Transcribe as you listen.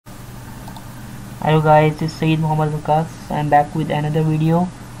Hello guys, this is Saeed Muhammad Vikas. I am back with another video.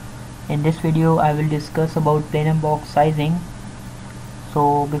 In this video I will discuss about plenum box sizing.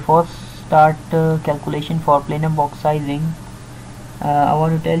 So before start calculation for plenum box sizing, I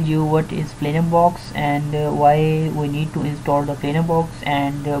want to tell you what is plenum box and why we need to install the plenum box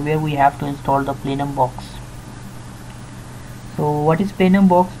and where we have to install the plenum box. So what is plenum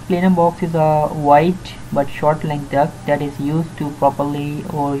box? Plenum box is a wide but short length duct that is used to properly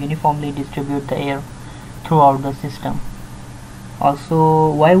or uniformly distribute the air throughout the system.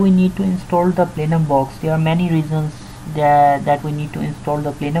 Also, why we need to install the plenum box? There are many reasons that we need to install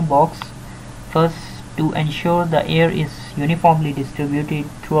the plenum box. First, to ensure the air is uniformly distributed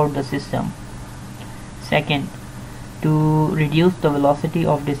throughout the system. Second, to reduce the velocity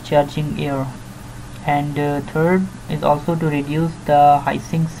of discharging air. And third is also to reduce the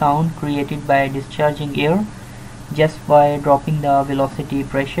hissing sound created by discharging air just by dropping the velocity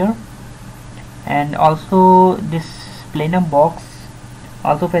pressure. And also this plenum box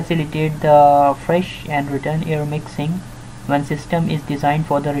also facilitates the fresh and return air mixing when system is designed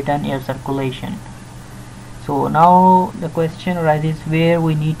for the return air circulation. So now the question arises where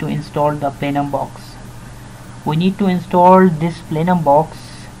we need to install the plenum box. We need to install this plenum box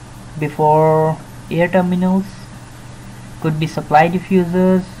before air terminals, could be supply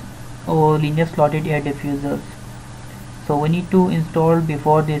diffusers or linear slotted air diffusers. So we need to install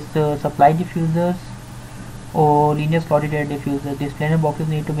before this supply diffusers or linear slotted air diffusers. These plenum boxes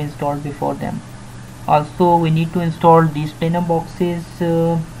need to be installed before them. Also we need to install these plenum boxes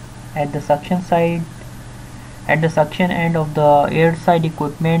at the suction side, at the suction end of the air side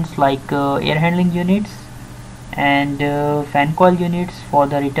equipments like air handling units and fan coil units for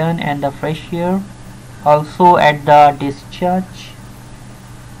the return and the fresh air. Also at the discharge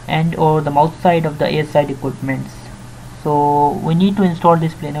and or the mouth side of the air side equipments. So we need to install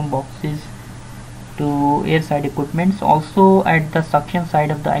these plenum boxes to air side equipments, also at the suction side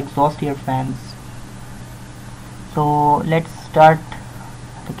of the exhaust air fans. So let's start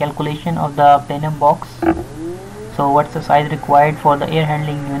the calculation of the plenum box. So what's the size required for the air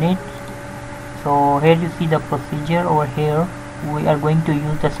handling unit? So here you see the procedure. Over here we are going to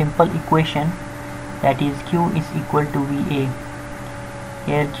use the simple equation, that is Q is equal to VA.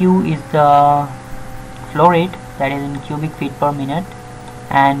 Here Q is the flow rate, that is in cubic feet per minute,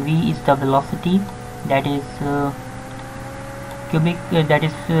 and V is the velocity, that is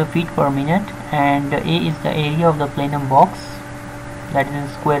feet per minute, and A is the area of the plenum box, that is in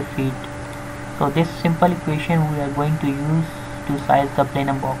square feet. So this simple equation we are going to use to size the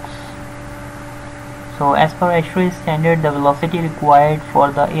plenum box. So as per AHU standard, the velocity required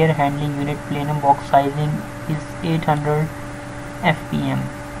for the air handling unit plenum box sizing is 800 fpm,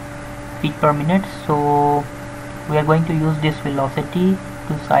 feet per minute. So we are going to use this velocity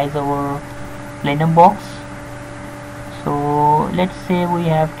to size our plenum box. So let's say we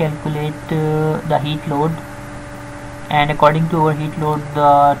have calculate the heat load, and according to our heat load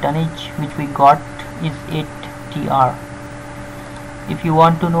the tonnage which we got is 8 TR. If you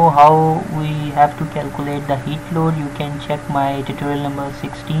want to know how we have to calculate the heat load, you can check my tutorial number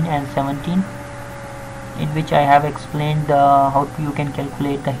 16 and 17, in which I have explained how you can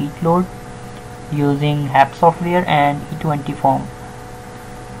calculate the heat load using HVAC software and E20 form.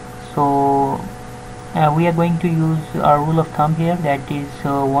 So we are going to use our rule of thumb here, that is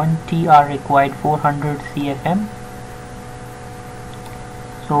 1 TR required 400 CFM.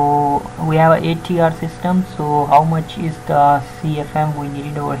 So we have a 8 TR system, so how much is the CFM we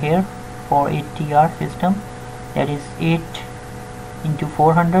needed over here for 8 TR system? That is 8 into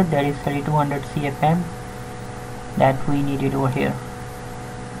 400, that is 3200 CFM that we needed over here.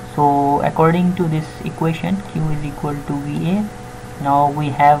 So according to this equation, Q is equal to VA. Now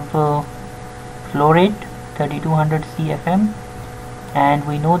we have flow rate 3200 CFM, and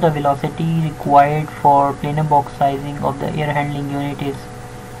we know the velocity required for plenum box sizing of the air handling unit is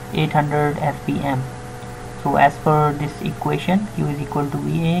 800 fpm. So as per this equation, Q is equal to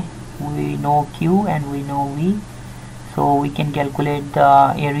VA, we know Q and we know V, so we can calculate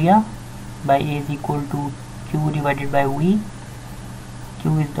the area by A is equal to Q divided by V.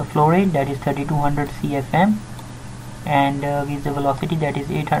 Q is the flow rate, that is 3200 CFM, and V is the velocity, that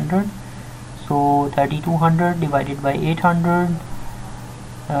is 800. So 3200 divided by 800,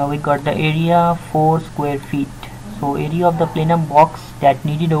 we got the area 4 square feet. So area of the plenum box that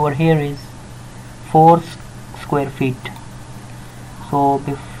needed over here is 4 square feet. So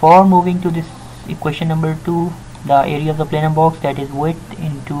before moving to this equation number 2, the area of the plenum box, that is width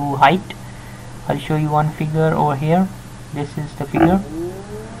into height, I'll show you one figure over here. This is the figure.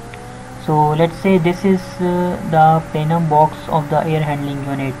 So let's say this is the plenum box of the air handling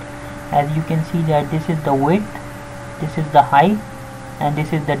unit. as you can see that this is the width, this is the height, and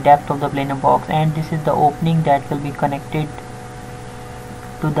this is the depth of the plenum box, and this is the opening that will be connected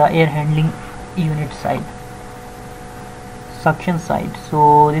to the air handling unit side, suction side.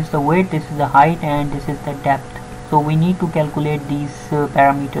 So this is the width, this is the height, and this is the depth. So we need to calculate these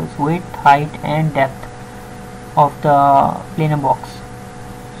parameters, width, height, and depth of the plenum box.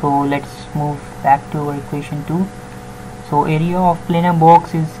 So let's move back to our equation 2. So area of plenum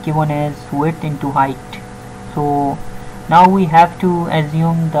box is given as width into height. So now we have to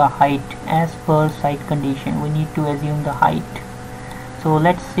assume the height as per site condition. We need to assume the height. So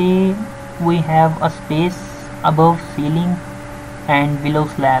let's say we have a space above ceiling and below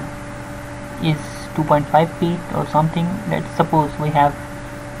slab is 2.5 feet or something. Let's suppose we have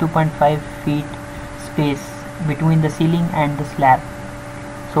 2.5 feet space between the ceiling and the slab.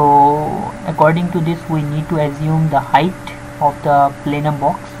 So according to this we need to assume the height of the plenum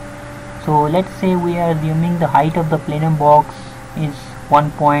box. So let's say we are assuming the height of the plenum box is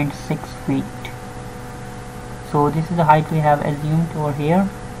 1.6 feet. So this is the height we have assumed over here.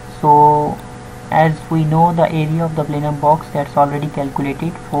 So as we know the area of the plenum box, that's already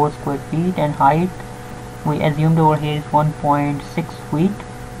calculated, 4 square feet, and height we assumed over here is 1.6 feet.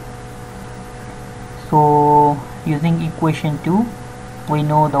 So using equation 2 we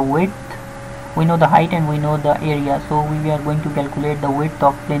know the width, we know the height, and we know the area. So we are going to calculate the width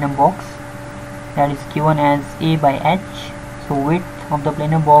of plenum box, that is given as A by H. So width of the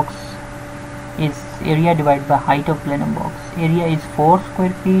plenum box is area divided by height of plenum box. Area is 4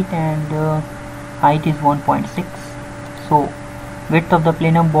 square feet and height is 1.6. So width of the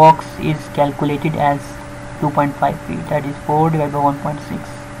plenum box is calculated as 2.5 feet, that is 4 divided by 1.6.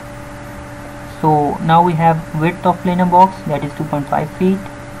 So now we have width of plenum box, that is 2.5 feet,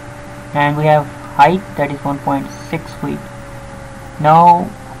 and we have height, that is 1.6 feet. Now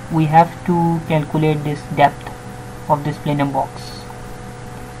we have to calculate this depth of this plenum box.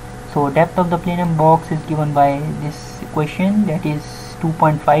 So depth of the plenum box is given by this equation, that is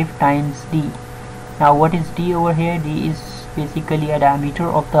 2.5 times d. Now what is d over here? D is basically a diameter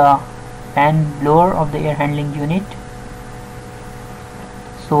of the fan blower of the air handling unit.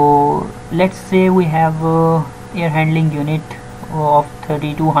 So let's say we have a air handling unit of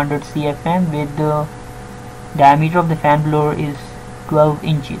 3200 CFM with the diameter of the fan blower is 12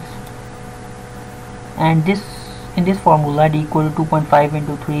 inches, and this in this formula d equal to 2.5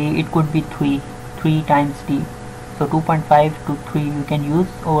 into 3, it could be 3 times d. So 2.5 to 3 you can use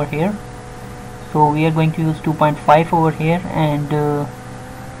over here. So we are going to use 2.5 over here, and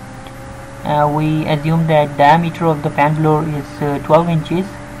we assume that diameter of the fan blower is 12 inches.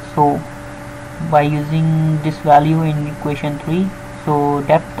 So by using this value in equation 3, so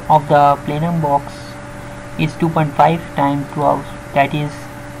depth of the plenum box is 2.5 times 12, that is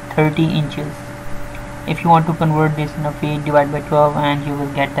 30 inches. If you want to convert this in a feet, divide by 12 and you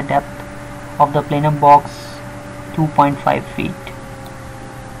will get the depth of the plenum box 2.5 feet.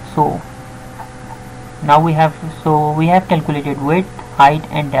 So now we have calculated width, height,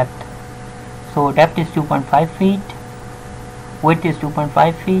 and depth. So depth is 2.5 feet, width is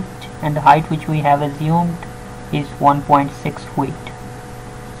 2.5 feet, and the height which we have assumed is 1.6 feet.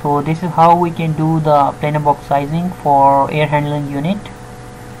 So this is how we can do the plenum box sizing for air handling unit.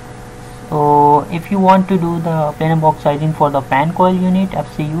 So if you want to do the plenum box sizing for the fan coil unit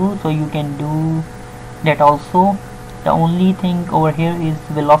FCU, so you can do that also. The only thing over here is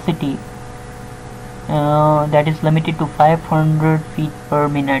velocity, that is limited to 500 feet per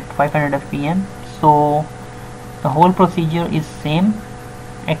minute, 500 fpm. So the whole procedure is same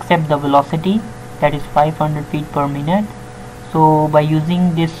except the velocity, that is 500 feet per minute. So by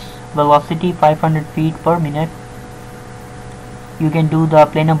using this velocity 500 feet per minute, you can do the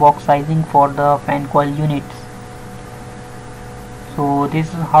plenum box sizing for the fan coil units. So this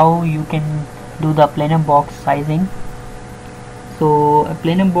is how you can do the plenum box sizing. So a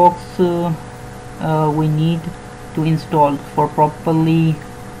plenum box we need to install for properly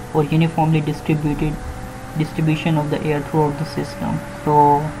or uniformly distribution of the air throughout the system.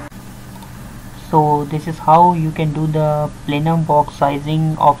 So this is how you can do the plenum box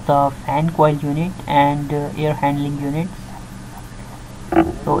sizing of the fan coil unit and air handling units.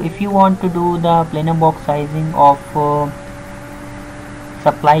 So if you want to do the plenum box sizing of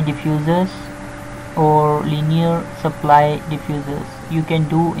supply diffusers or linear supply diffusers, you can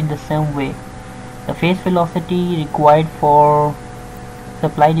do in the same way. The phase velocity required for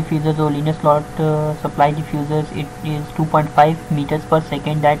supply diffusers or linear slot supply diffusers, it is 2.5 meters per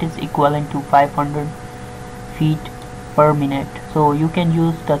second, that is equivalent to 500 feet per minute. So you can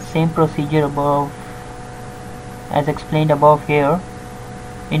use the same procedure above as explained above here.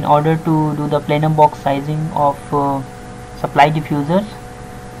 in order to do the plenum box sizing of supply diffusers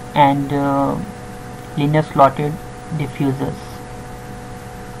and linear slotted diffusers.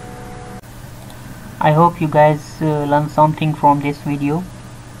 I hope you guys learned something from this video.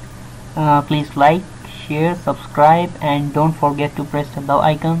 Please like, share, subscribe, and don't forget to press the bell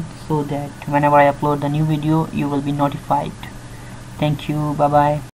icon so that whenever I upload the new video you will be notified. Thank you. Bye bye.